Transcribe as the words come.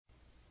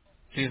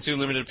Season 2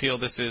 limited appeal.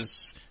 This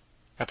is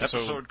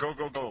episode Go,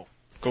 go, go.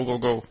 Go, go,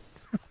 go.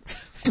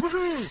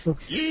 Woohoo!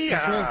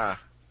 Yeah!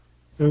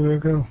 Go, go,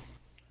 go.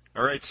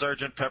 All right,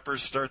 Sergeant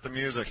Peppers, start the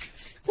music.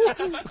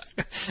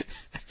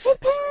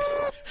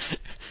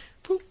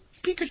 Poop,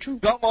 Pikachu.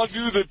 Come on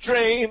to the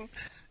train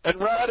and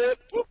ride it.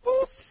 Whoop,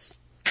 whoop.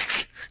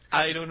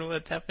 I don't know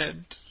what that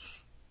meant.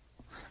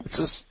 It's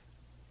just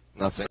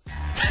nothing.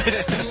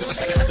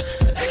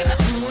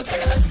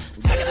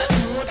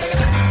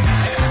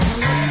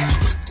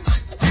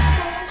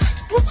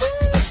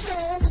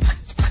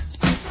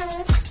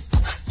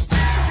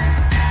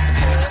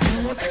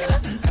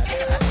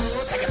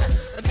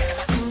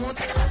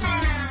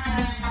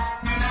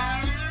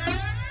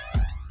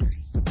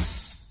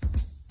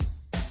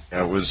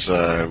 It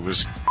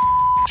was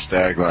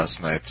stag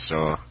last night,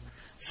 so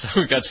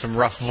So we got some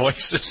rough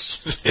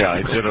voices. yeah,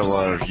 I did a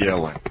lot of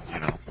yelling, you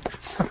know.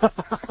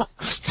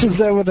 Is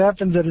that what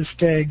happens at a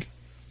stag?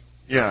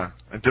 Yeah,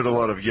 I did a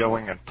lot of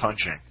yelling and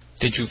punching.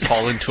 Did you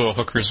fall into a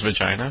hooker's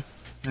vagina?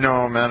 No,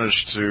 I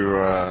managed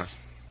to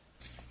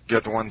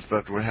get ones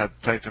that had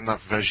tight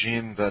enough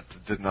vagine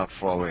that did not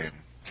fall in.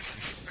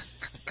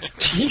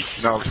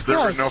 No, there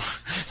were no.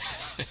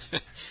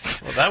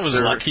 Well, that was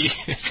lucky.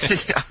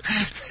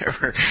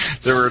 Yeah,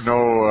 there were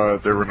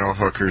no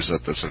hookers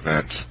at this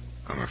event,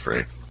 I'm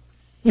afraid.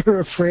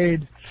 You're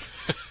afraid.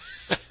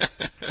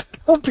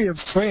 Don't be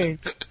afraid.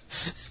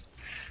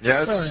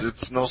 Yeah,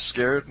 it's no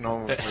scared,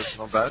 it's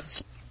no bad.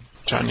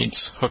 John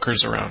needs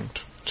hookers around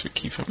to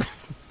keep him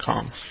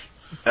calm.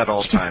 At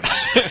all times.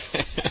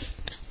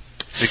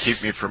 To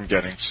keep me from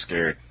getting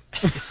scared.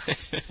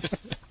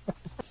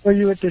 Were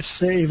you at this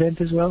event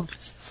as well?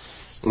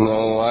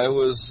 No, I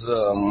was,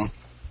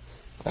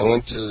 I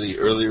went to the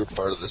earlier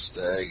part of the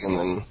stag,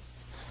 and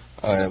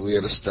then we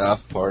had a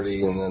staff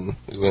party, and then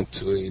we went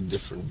to a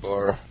different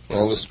bar. And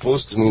I was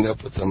supposed to meet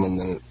up with them, and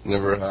then it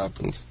never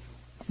happened.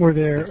 Were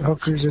there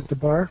hookers at the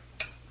bar?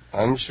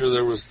 I'm sure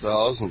there was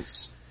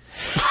thousands.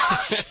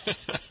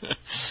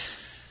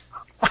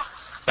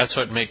 That's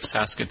what makes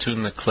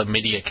Saskatoon the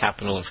chlamydia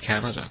capital of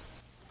Canada.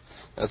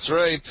 That's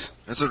right.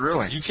 Is it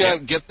really? You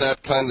can't get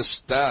that kind of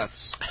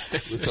stats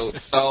without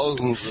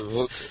thousands of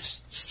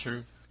hookers. It's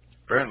true.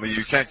 Apparently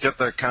you can't get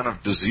that kind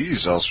of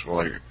disease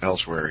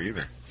elsewhere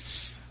either.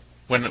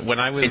 When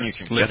I And you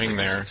was can living get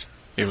there,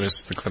 it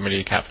was the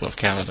chlamydia capital of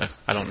Canada.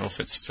 I don't know if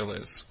it still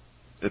is.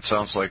 It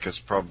sounds like it's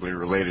probably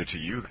related to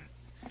you then.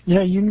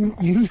 Yeah, you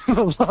knew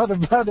a lot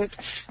about it,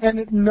 and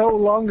it no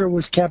longer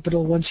was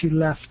capital once you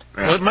left.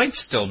 Yeah. Well, it might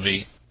still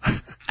be.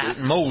 At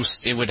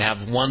most, it would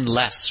have one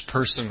less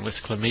person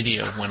with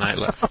chlamydia when I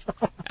left.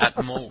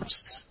 At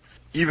most.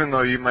 Even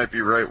though you might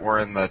be right,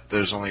 Warren, that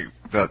there's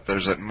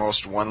at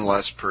most one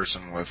less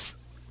person with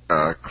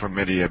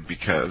chlamydia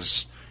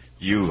because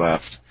you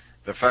left.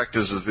 The fact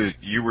is that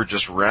you were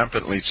just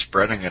rampantly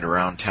spreading it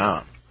around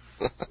town.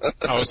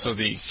 Oh, so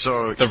the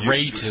you-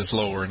 rate is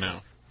lower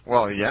now.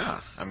 Well,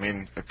 yeah. I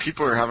mean,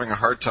 people are having a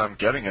hard time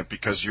getting it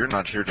because you're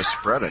not here to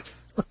spread it.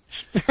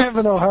 They're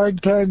having a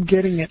hard time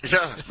getting it.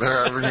 Yeah,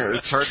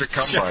 it's hard to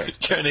come by.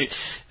 Trying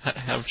to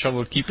have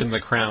trouble keeping the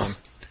crown.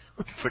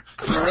 The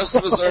The rest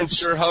of us aren't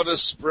sure how to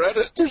spread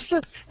it.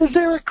 Is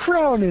there a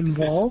crown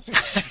involved?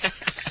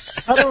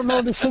 I don't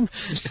know the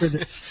symptoms for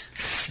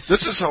this.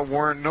 This is how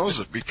Warren knows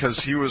it,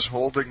 because he was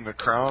holding the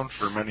crown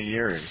for many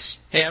years.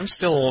 Hey, I'm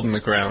still holding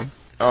the crown.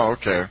 Oh,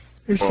 okay.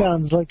 It Well-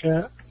 sounds like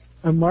a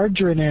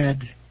margarine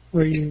ad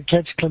where you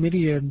catch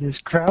chlamydia and this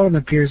crown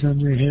appears on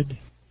your head.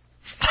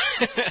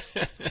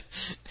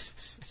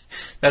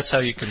 That's how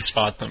you can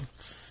spot them.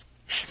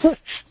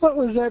 What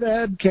was that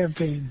ad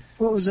campaign?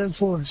 What was that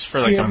for? It's for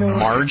like a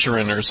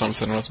margarine or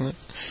something, wasn't it?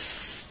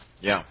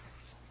 Yeah.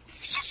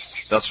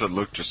 That's what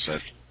Luke just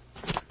said.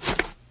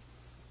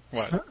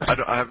 What?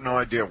 I have no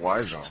idea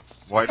why, though.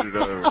 Why did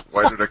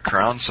a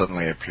crown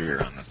suddenly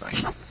appear on the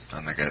thing,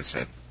 on the guy's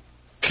head?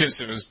 Because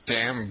it was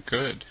damn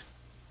good.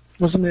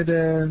 Wasn't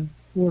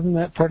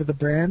that part of the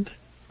brand?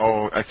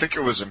 Oh, I think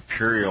it was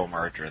Imperial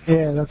margarine.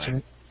 Yeah, that's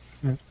right.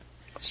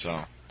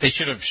 So, They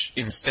should have,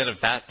 instead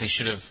of that,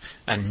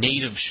 a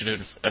native should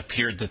have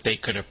appeared that they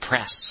could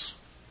oppress.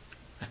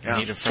 A Yeah.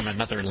 native from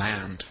another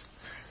land.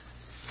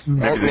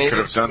 maybe Aren't they could have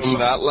natives done from something.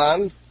 that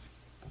land?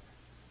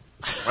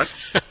 What?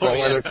 Is that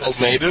why they're called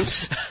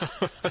natives?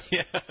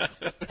 Yeah.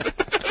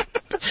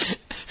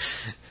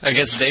 I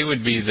guess they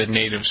would be the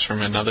natives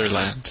from another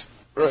land.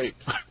 Right.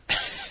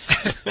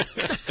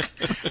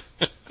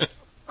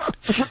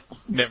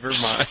 Never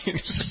mind.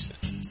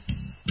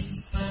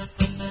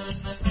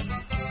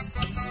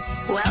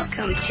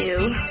 Welcome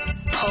to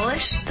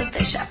Polish the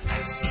Bishop.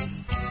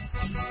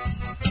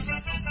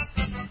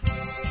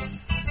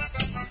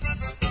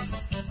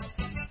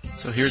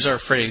 So here's our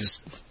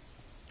phrase.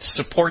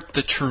 Support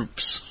the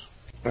troops.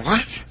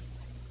 What?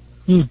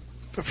 Hmm.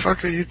 The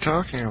fuck are you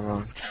talking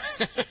about?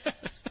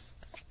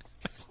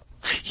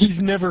 He's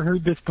never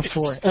heard this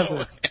before, So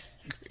ever.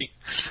 angry.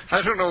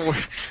 I don't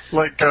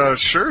know.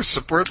 Sure,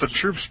 support the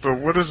troops, but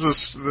what is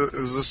this?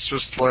 Is this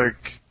just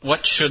like?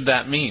 What should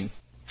that mean?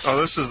 Oh,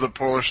 this is the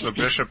Polish the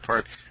bishop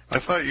part. I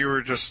thought you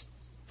were just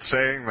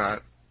saying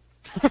that.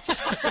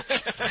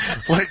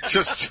 Like,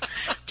 just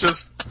out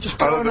of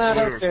Throwing that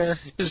the out blue. there.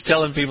 Just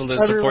telling people to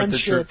Everyone support the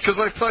should. troops. Because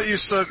I thought you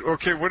said,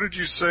 okay, what did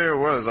you say it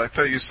was? I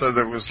thought you said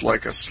it was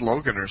like a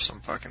slogan or some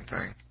fucking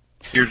thing.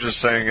 You're just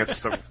saying it's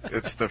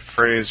the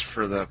phrase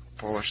for the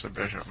Polish the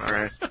Bishop,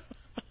 alright?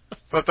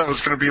 Thought that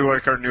was going to be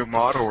like our new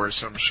motto or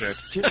some shit.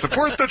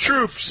 Support the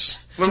troops!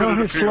 John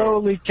Limited is appeal.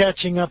 slowly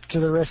catching up to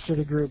the rest of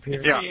the group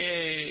here. Yeah,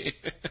 Yay!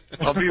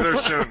 I'll be there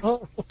soon.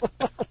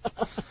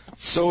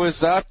 So is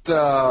that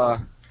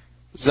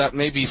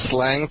maybe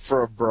slang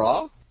for a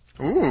bra?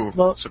 Ooh,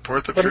 Well,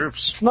 support the but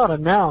troops. It's not a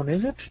noun,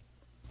 is it?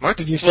 What?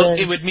 Did you say? Well,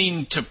 it would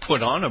mean to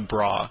put on a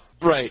bra.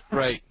 Right.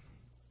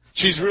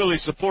 She's really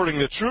supporting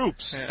the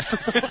troops.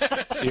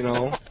 You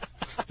know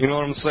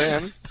what I'm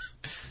saying?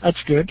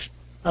 That's good.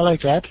 I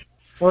like that.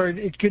 Or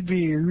it could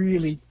be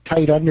really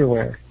tight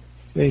underwear.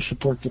 They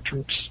support the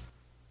troops.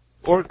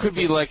 Or it could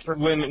be like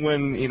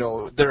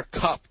when they're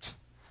cupped.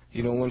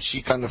 When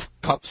she kind of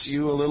cups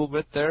you a little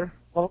bit there.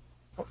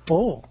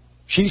 Oh,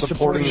 she's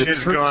Supporting the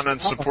She's gone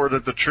and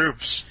supported the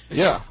troops.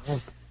 Yeah.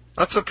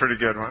 That's a pretty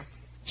good one.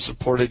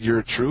 Supported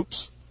your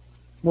troops.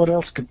 What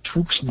else could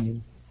troops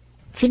mean?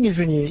 Thing is,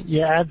 when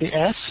you add the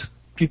S,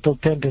 people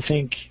tend to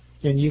think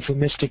in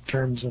euphemistic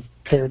terms of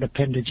paired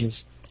appendages.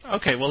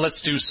 Okay, well,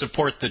 let's do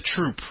support the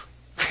troop.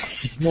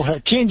 Well,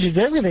 it changes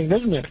everything,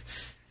 doesn't it?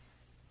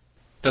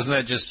 Doesn't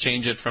that just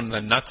change it from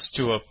the nuts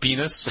to a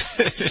penis?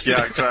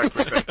 Yeah,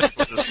 exactly.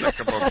 People just think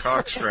about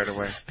cocks right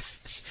away.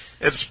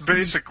 It's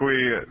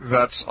basically,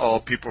 that's all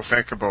people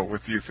think about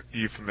with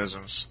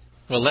euphemisms.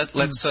 Well,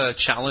 let's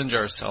challenge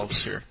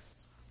ourselves here.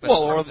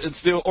 Well, or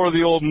it's the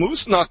old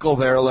moose knuckle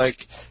there,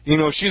 like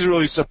she's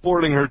really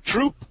supporting her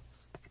troop.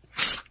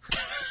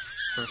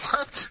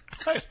 What?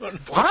 I don't know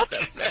What?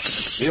 that meant.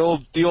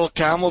 The old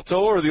camel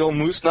toe or the old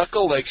moose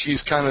knuckle, like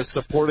she's kind of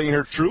supporting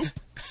her troop.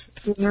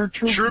 Her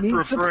troop Troop needs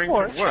referring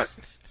support. to what?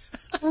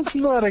 That's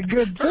not a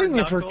good thing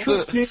if her knuckle.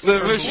 troop needs The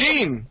support.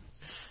 machine.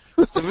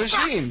 The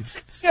machine.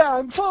 Yeah,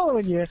 I'm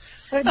following you.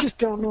 I just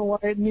don't know why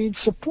it needs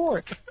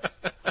support.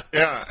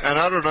 Yeah, and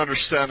I don't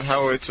understand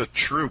how it's a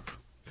troop.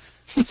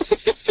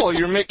 Well,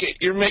 you're making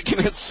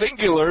it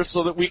singular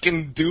so that we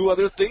can do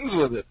other things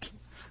with it.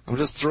 I'm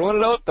just throwing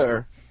it out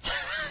there.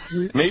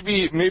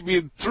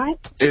 Maybe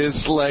troop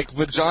is like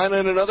vagina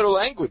in another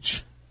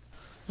language.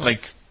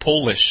 Like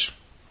Polish.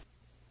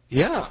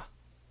 Yeah.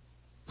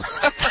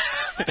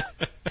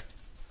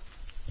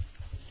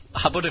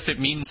 How about if it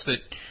means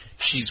that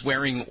she's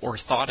wearing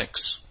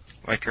orthotics?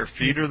 Like her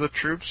feet are the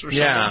troops or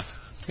something?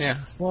 Yeah.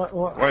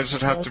 Why does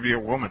it have to be a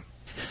woman?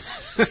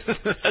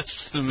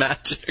 That's the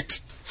magic.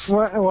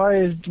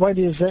 Why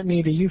does that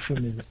need a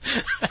euphemism?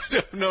 I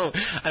don't know.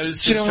 I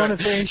was You just don't want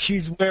to say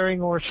she's wearing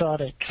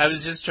orthotic. I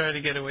was just trying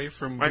to get away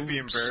from Might be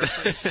boobs.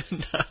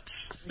 embarrassing.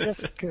 Nuts. Yes,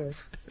 it could.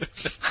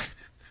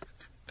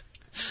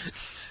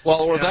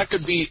 Well, or that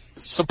could be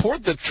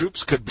support the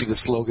troops could be the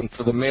slogan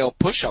for the male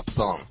push-up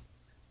thong.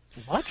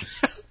 What?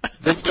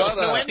 They've I don't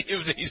know got any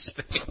of these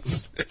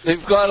things.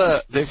 they've got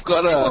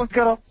Oh, I've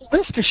got a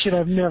list of shit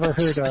I've never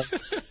heard of.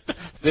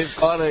 they've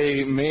got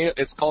a male.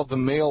 It's called the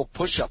male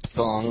push-up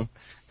thong,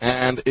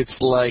 and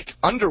it's like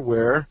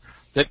underwear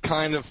that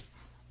kind of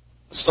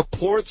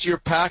supports your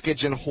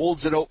package and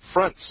holds it out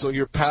front, so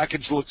your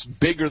package looks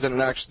bigger than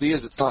it actually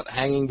is. It's not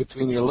hanging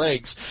between your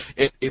legs.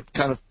 It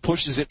kind of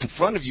pushes it in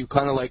front of you,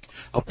 kind of like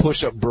a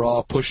push-up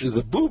bra pushes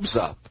the boobs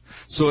up.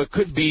 So it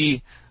could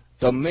be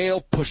the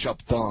male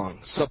push-up thong.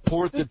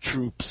 Support the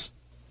troops.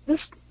 This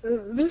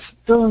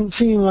doesn't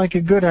seem like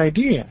a good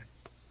idea.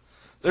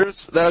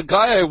 There's the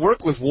guy I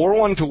work with wore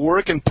one to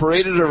work and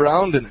paraded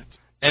around in it,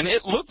 and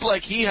it looked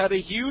like he had a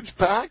huge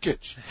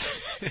package.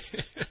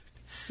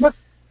 But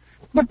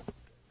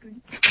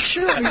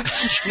surely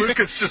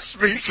Lucas just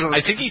speechless.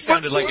 I think he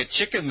sounded like a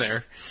chicken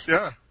there.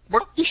 Yeah.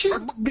 What? you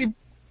should be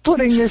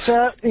putting this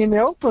out in the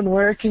open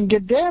where it can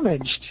get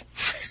damaged.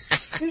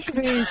 This should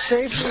be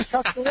safely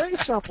tucked away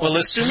somewhere. Well,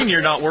 assuming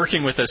you're not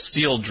working with a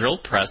steel drill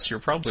press, you're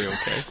probably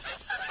okay.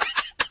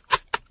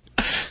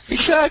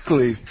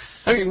 Exactly.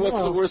 I mean,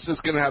 what's the worst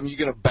that's going to happen? You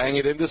going to bang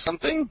it into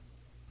something?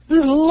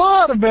 There's a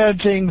lot of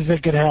bad things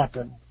that could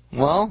happen.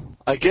 Well,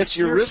 I guess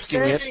you're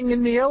risking it. standing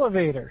in the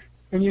elevator,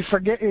 and you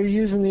forget you're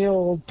using the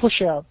old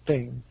push-out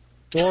thing.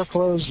 Door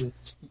closes.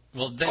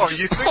 Well, then Oh,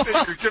 just you think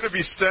that you're going to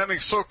be standing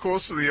so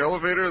close to the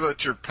elevator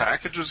that your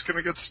package is going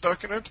to get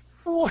stuck in it?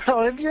 Well,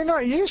 if you're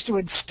not used to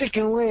it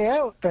sticking way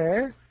out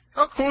there,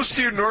 How close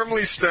do you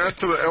normally stand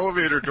to the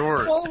elevator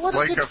door? Well, what if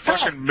Like it's a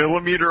fucking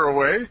millimeter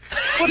away?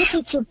 what if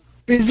it's a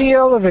busy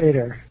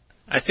elevator?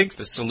 I think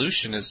the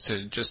solution is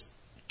to just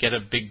get a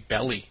big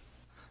belly.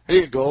 There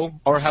you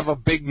go. Or have a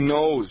big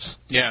nose.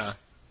 Yeah.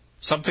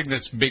 Something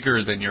that's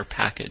bigger than your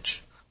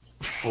package.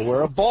 Or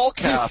wear a ball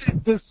cap.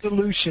 The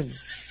solution.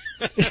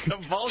 A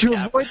ball To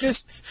cap. avoid this,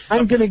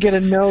 I'm going to get a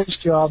nose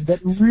job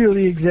that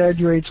really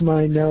exaggerates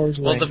my nose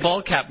Well, length. the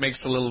ball cap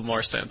makes a little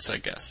more sense, I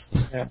guess.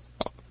 Yeah.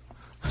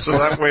 So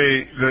that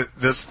way,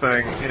 this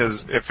thing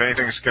is, if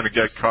anything's going to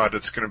get caught,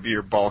 it's going to be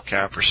your ball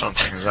cap or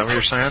something. Is that what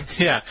you're saying?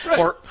 Yeah.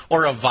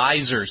 Or a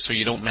visor so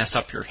you don't mess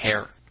up your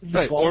hair.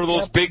 Right, or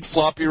those big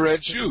floppy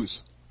red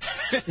shoes.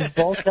 Is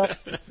ball cap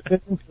a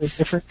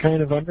different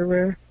kind of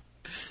underwear?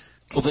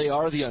 Well, they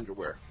are the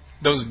underwear.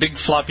 Those big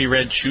floppy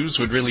red shoes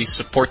would really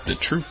support the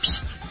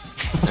troops.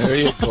 There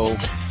you go.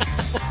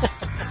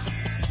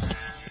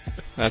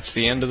 That's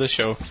the end of the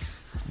show.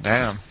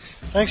 Damn.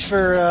 Thanks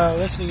for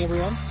listening,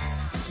 everyone.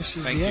 This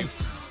is the end.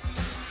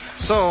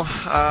 So,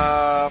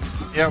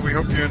 we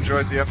hope you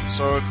enjoyed the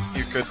episode.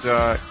 You could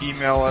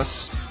email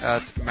us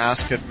at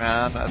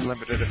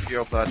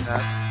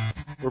maskedman@limitedappeal.net.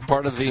 We're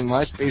part of the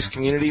MySpace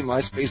community,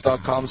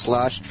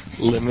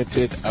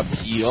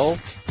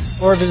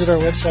 myspace.com/limitedappeal. Or visit our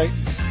website,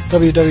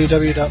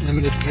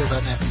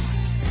 www.limitedappeal.net.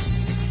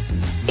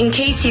 In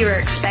case you were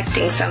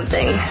expecting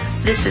something,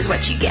 this is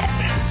what you get.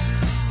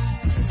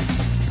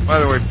 By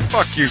the way,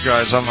 fuck you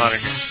guys. I'm not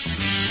even